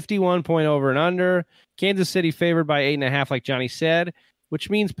 51-point over and under. Kansas City favored by 8.5, like Johnny said, which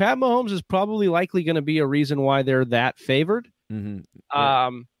means Pat Mahomes is probably likely going to be a reason why they're that favored. Mm-hmm. Yeah.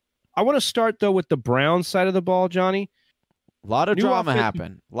 I want to start though with the Browns side of the ball, Johnny. A lot of drama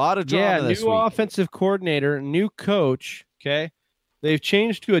happened. A lot of drama this new week. offensive coordinator, new coach. Okay, they've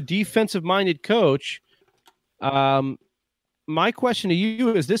changed to a defensive-minded coach. My question to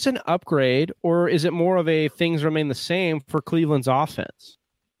you is this an upgrade or is it more of a things remain the same for Cleveland's offense?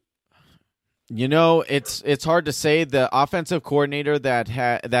 It's hard to say. The offensive coordinator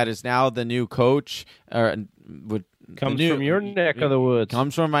that is now the new coach Comes from your neck of the woods.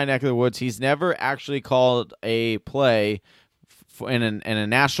 Comes from my neck of the woods. He's never actually called a play in a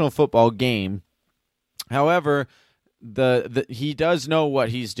national football game. However, he does know what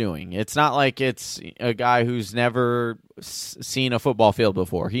he's doing. It's not like it's a guy who's never seen a football field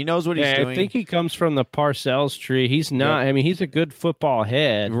before. He knows what he's doing. I think he comes from the Parcells tree. He's not. Yep. I mean, he's a good football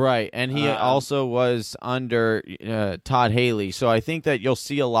head, right? And he also was under Todd Haley, so I think that you'll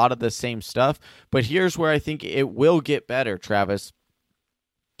see a lot of the same stuff. But here's where I think it will get better, Travis.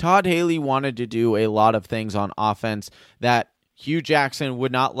 Todd Haley wanted to do a lot of things on offense that Hugh Jackson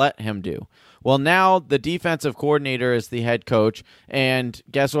would not let him do. Well, now the defensive coordinator is the head coach, and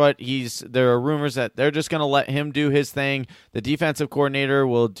guess what? There are rumors that they're just going to let him do his thing. The defensive coordinator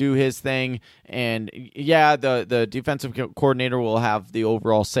will do his thing, and the defensive coordinator will have the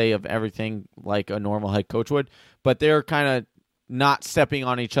overall say of everything like a normal head coach would, but they're kind of not stepping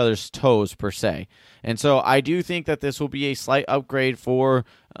on each other's toes per se. And so I do think that this will be a slight upgrade for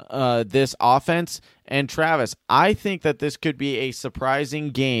this offense. And Travis, I think that this could be a surprising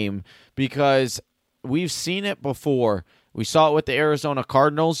game because we've seen it before. We saw it with the Arizona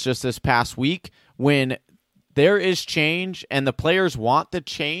Cardinals just this past week when there is change and the players want the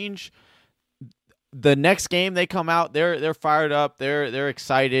change. The next game they come out, they're fired up, they're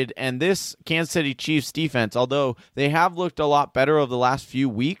excited, and this Kansas City Chiefs defense, although they have looked a lot better over the last few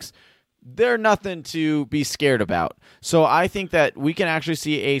weeks, they're nothing to be scared about. So I think that we can actually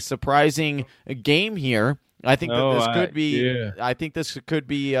see a surprising game here. I think that this could be. Yeah. I think this could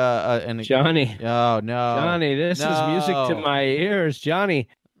be. Johnny. Oh no, Johnny, this is music to my ears, Johnny.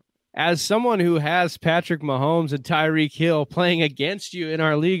 As someone who has Patrick Mahomes and Tyreek Hill playing against you in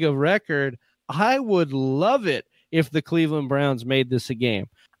our league of record, I would love it if the Cleveland Browns made this a game.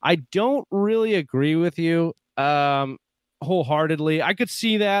 I don't really agree with you wholeheartedly. I could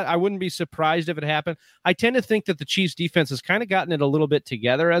see that. I wouldn't be surprised if it happened. I tend to think that the Chiefs defense has kind of gotten it a little bit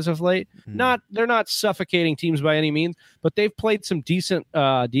together as of late. They're not suffocating teams by any means, but they've played some decent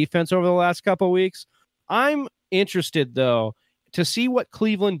defense over the last couple of weeks. I'm interested, though, to see what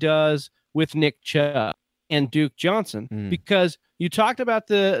Cleveland does with Nick Chubb and Duke Johnson, because you talked about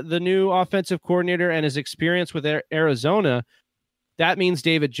the new offensive coordinator and his experience with Arizona. That means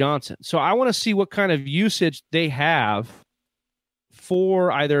David Johnson. So I want to see what kind of usage they have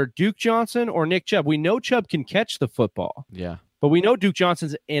for either Duke Johnson or Nick Chubb. We know Chubb can catch the football. Yeah. But we know Duke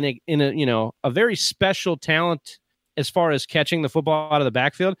Johnson's in a very special talent as far as catching the football out of the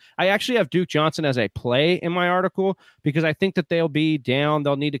backfield. I actually have Duke Johnson as a play in my article because I think that they'll be down.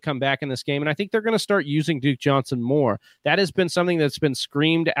 They'll need to come back in this game. And I think they're going to start using Duke Johnson more. That has been something that's been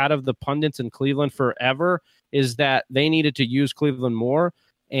screamed out of the pundits in Cleveland forever, is that they needed to use Cleveland more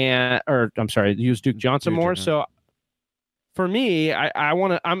use Duke Johnson more. So for me,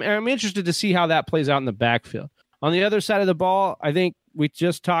 I'm interested to see how that plays out in the backfield. On the other side of the ball, I think we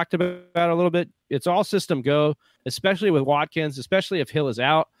just talked about it a little bit. It's all system go, especially with Watkins, especially if Hill is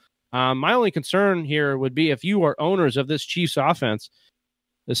out. My only concern here would be if you are owners of this Chiefs offense,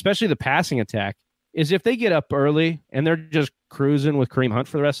 especially the passing attack, is if they get up early and they're just cruising with Kareem Hunt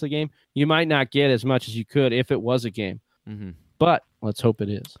for the rest of the game, you might not get as much as you could if it was a game. But let's hope it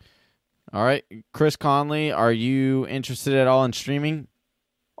is. All right. Chris Conley, are you interested at all in streaming?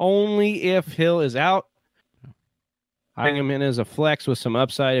 Only if Hill is out. I bring him in as a flex with some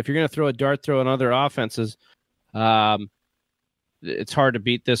upside. If you're going to throw a dart throw on other offenses, it's hard to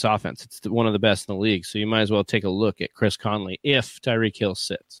beat this offense. It's one of the best in the league. So you might as well take a look at Chris Conley if Tyreek Hill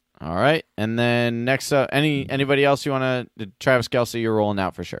sits. All right. And then next up, anybody else you want to? Travis Kelce, you're rolling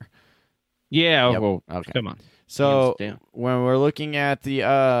out for sure. Yeah. Yep. Well, Okay. come on. So Hands down. when we're looking at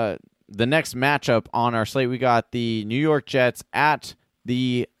the next matchup on our slate, we got the New York Jets at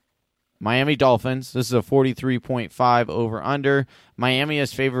the Miami Dolphins. This is a 43.5 over under. Miami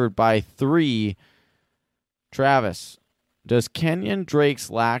is favored by 3. Travis, does Kenyon Drake's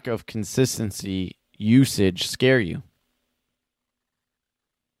lack of consistency usage scare you?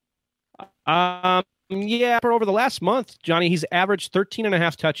 Yeah, for over the last month, Johnny, he's averaged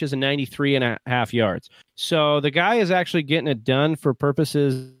 13.5 touches and 93.5 yards. So the guy is actually getting it done for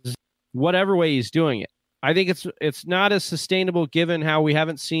purposes, whatever way he's doing it. I think it's not as sustainable given how we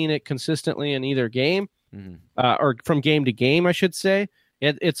haven't seen it consistently in either game, or from game to game, I should say.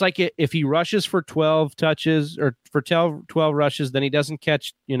 It's like if he rushes for 12 touches or for 12 rushes, then he doesn't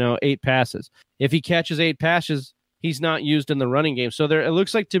catch 8 passes. If he catches 8 passes, he's not used in the running game. So it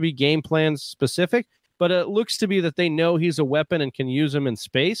looks like to be game plan specific, but it looks to be that they know he's a weapon and can use him in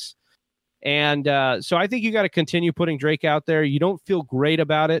space. And so I think you got to continue putting Drake out there. You don't feel great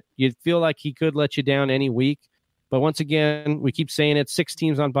about it. You feel like he could let you down any week. But once again, we keep saying it, 6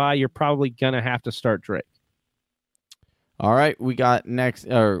 teams on bye, you're probably going to have to start Drake. All right, we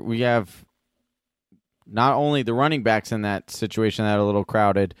have not only the running backs in that situation that are a little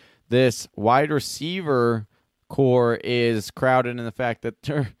crowded, this wide receiver core is crowded in the fact that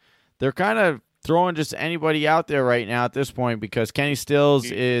they're kind of throwing just anybody out there right now at this point because Kenny Stills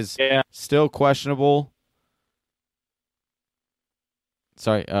is still questionable.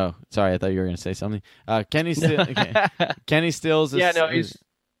 Sorry, I thought you were going to say something. Kenny Stills is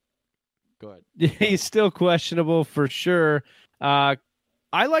go ahead. He's still questionable for sure. I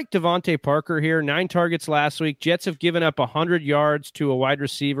like Devontae Parker here. 9 targets last week. Jets have given up 100 yards to a wide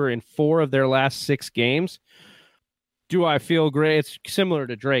receiver in 4 of their last 6 games. Do I feel great? It's similar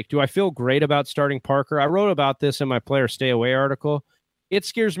to Drake. Do I feel great about starting Parker? I wrote about this in my Player Stay Away article. It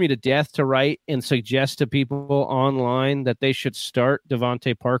scares me to death to write and suggest to people online that they should start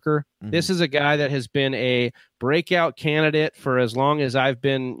Devontae Parker. Mm-hmm. This is a guy that has been a breakout candidate for as long as I've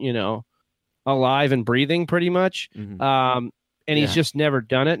been, alive and breathing pretty much. Mm-hmm. And he's just never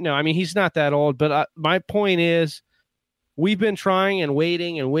done it. No, I mean, he's not that old, but my point is we've been trying and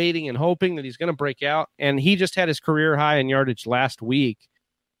waiting and hoping that he's going to break out. And he just had his career high in yardage last week.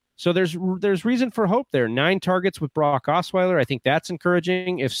 So there's reason for hope there. 9 targets with Brock Osweiler. I think that's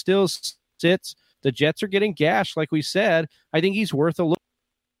encouraging. If Stills sits, the Jets are getting gashed, like we said. I think he's worth a look.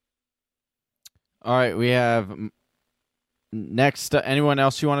 All right, we have next. Anyone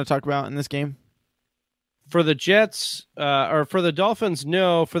else you want to talk about in this game? For the Jets, or for the Dolphins,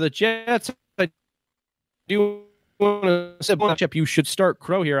 no. For the Jets, I do want to say matchup. You should start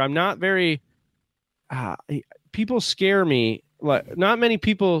Crow here. I'm not very. People scare me. Like, not many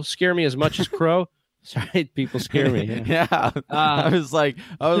people scare me as much as Crow. Sorry, people scare me. Yeah. I was like,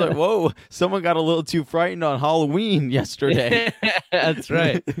 whoa! Someone got a little too frightened on Halloween yesterday. That's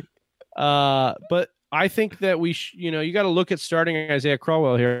right. But I think that you got to look at starting Isaiah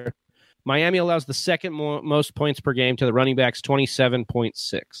Crowell here. Miami allows the second most points per game to the running backs,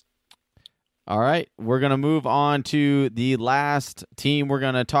 27.6. All right, we're going to move on to the last team we're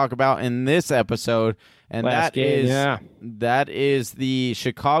going to talk about in this episode, and that is the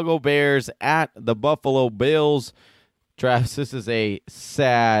Chicago Bears at the Buffalo Bills. Travis, this is a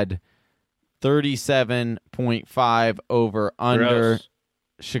sad 37.5 over under. Gross.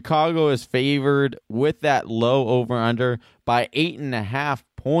 Chicago is favored with that low over under by 8.5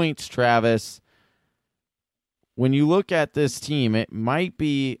 points, Travis. When you look at this team, it might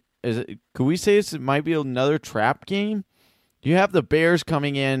be, could we say it might be another trap game? You have the Bears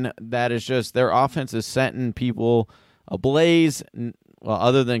coming in that is just, their offense is setting people ablaze. Well,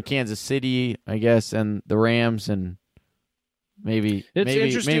 other than Kansas City, I guess, and the Rams and maybe the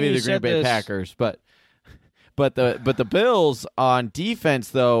Green Bay Packers, but the Bills on defense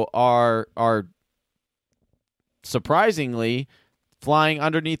though are surprisingly flying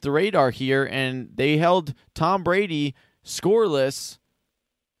underneath the radar here, and they held Tom Brady scoreless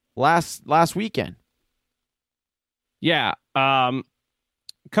last weekend. Yeah. A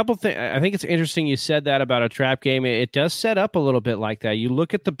couple things. I think it's interesting you said that about a trap game. It does set up a little bit like that. You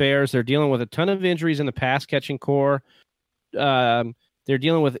look at the Bears, they're dealing with a ton of injuries in the pass catching core. They're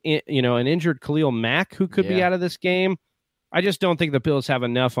dealing with an injured Khalil Mack who could be out of this game. I just don't think the Bills have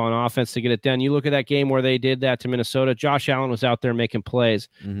enough on offense to get it done. You look at that game where they did that to Minnesota. Josh Allen was out there making plays.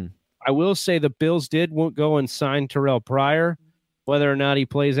 Mm-hmm. I will say the Bills won't go and sign Terrell Pryor. Whether or not he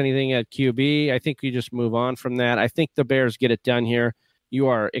plays anything at QB, I think we just move on from that. I think the Bears get it done here. You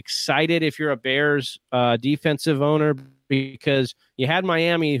are excited if you're a Bears defensive owner because you had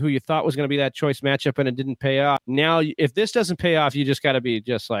Miami, who you thought was going to be that choice matchup, and it didn't pay off. Now, if this doesn't pay off, you just got to be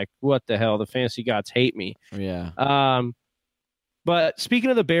just like, what the hell? The fantasy gods hate me. Yeah. But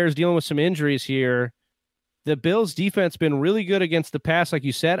speaking of the Bears dealing with some injuries here, the Bills' defense been really good against the pass, like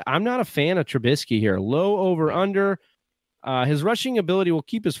you said. I'm not a fan of Trubisky here. Low over under. His rushing ability will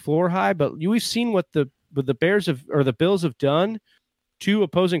keep his floor high, but we've seen what the Bears have or the Bills have done to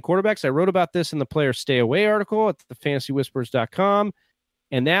opposing quarterbacks. I wrote about this in the Player Stay Away article at thefantasywhispers.com,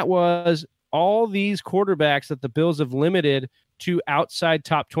 and that was all these quarterbacks that the Bills have limited to outside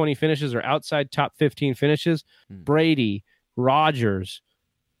top 20 finishes or outside top 15 finishes. Brady, Rodgers,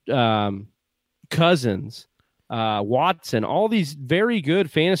 Cousins, Watson, all these very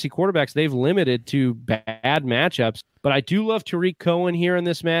good fantasy quarterbacks they've limited to bad matchups. But I do love Tariq Cohen here in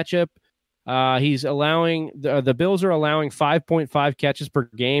this matchup. He's allowing the Bills are allowing 5.5 catches per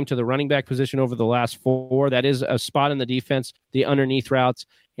game to the running back position over the last 4. That is a spot in the defense, the underneath routes,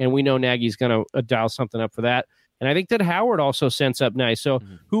 and we know Nagy's going to dial something up for that. And I think that Howard also sends up nice. So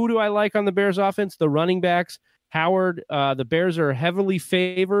who do I like on the Bears offense? The running backs. Howard, the Bears are heavily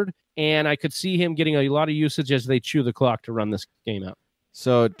favored, and I could see him getting a lot of usage as they chew the clock to run this game out.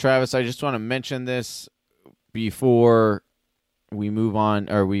 So, Travis, I just want to mention this before we move on,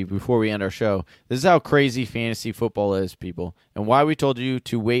 or before we end our show. This is how crazy fantasy football is, people, and why we told you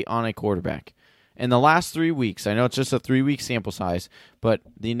to wait on a quarterback. In the last 3 weeks, I know it's just a 3-week sample size, but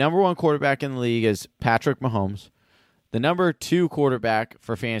the number 1 quarterback in the league is Patrick Mahomes. The number 2 quarterback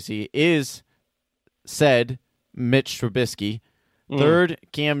for fantasy is said Mitch Trubisky. Third,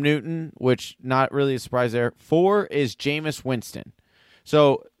 Cam Newton, which not really a surprise there. 4 is Jameis Winston.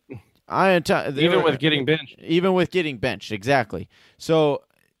 So even with getting benched. Exactly. So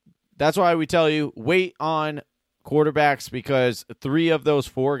that's why we tell you wait on quarterbacks, because 3 of those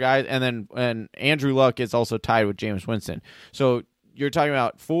 4 guys, and Andrew Luck is also tied with Jameis Winston. So you're talking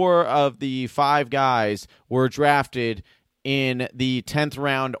about 4 of the 5 guys were drafted in the 10th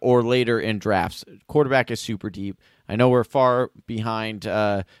round or later in drafts. Quarterback is super deep. I know we're far behind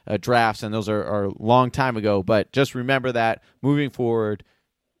drafts, and those are a long time ago, but just remember that moving forward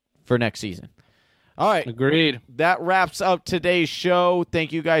for next season. All right. Agreed. That wraps up today's show.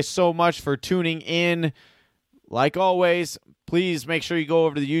 Thank you guys so much for tuning in. Like always, please make sure you go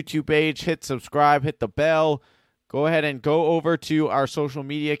over to the YouTube page, hit subscribe, hit the bell. Go ahead and go over to our social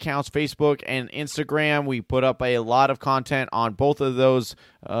media accounts, Facebook and Instagram. We put up a lot of content on both of those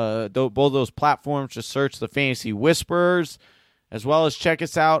platforms. Just search the Fantasy Whisperers, as well as check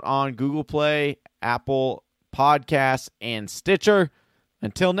us out on Google Play, Apple Podcasts, and Stitcher.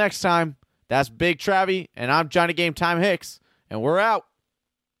 Until next time, that's Big Travie, and I'm Johnny Game Time Hicks, and we're out.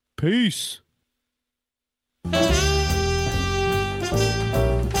 Peace.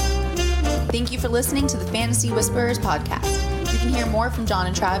 Thank you for listening to the Fantasy Whisperers podcast. You can hear more from John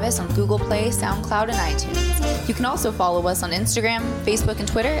and Travis on Google Play, SoundCloud, and iTunes. You can also follow us on Instagram, Facebook, and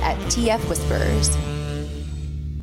Twitter at TF Whisperers.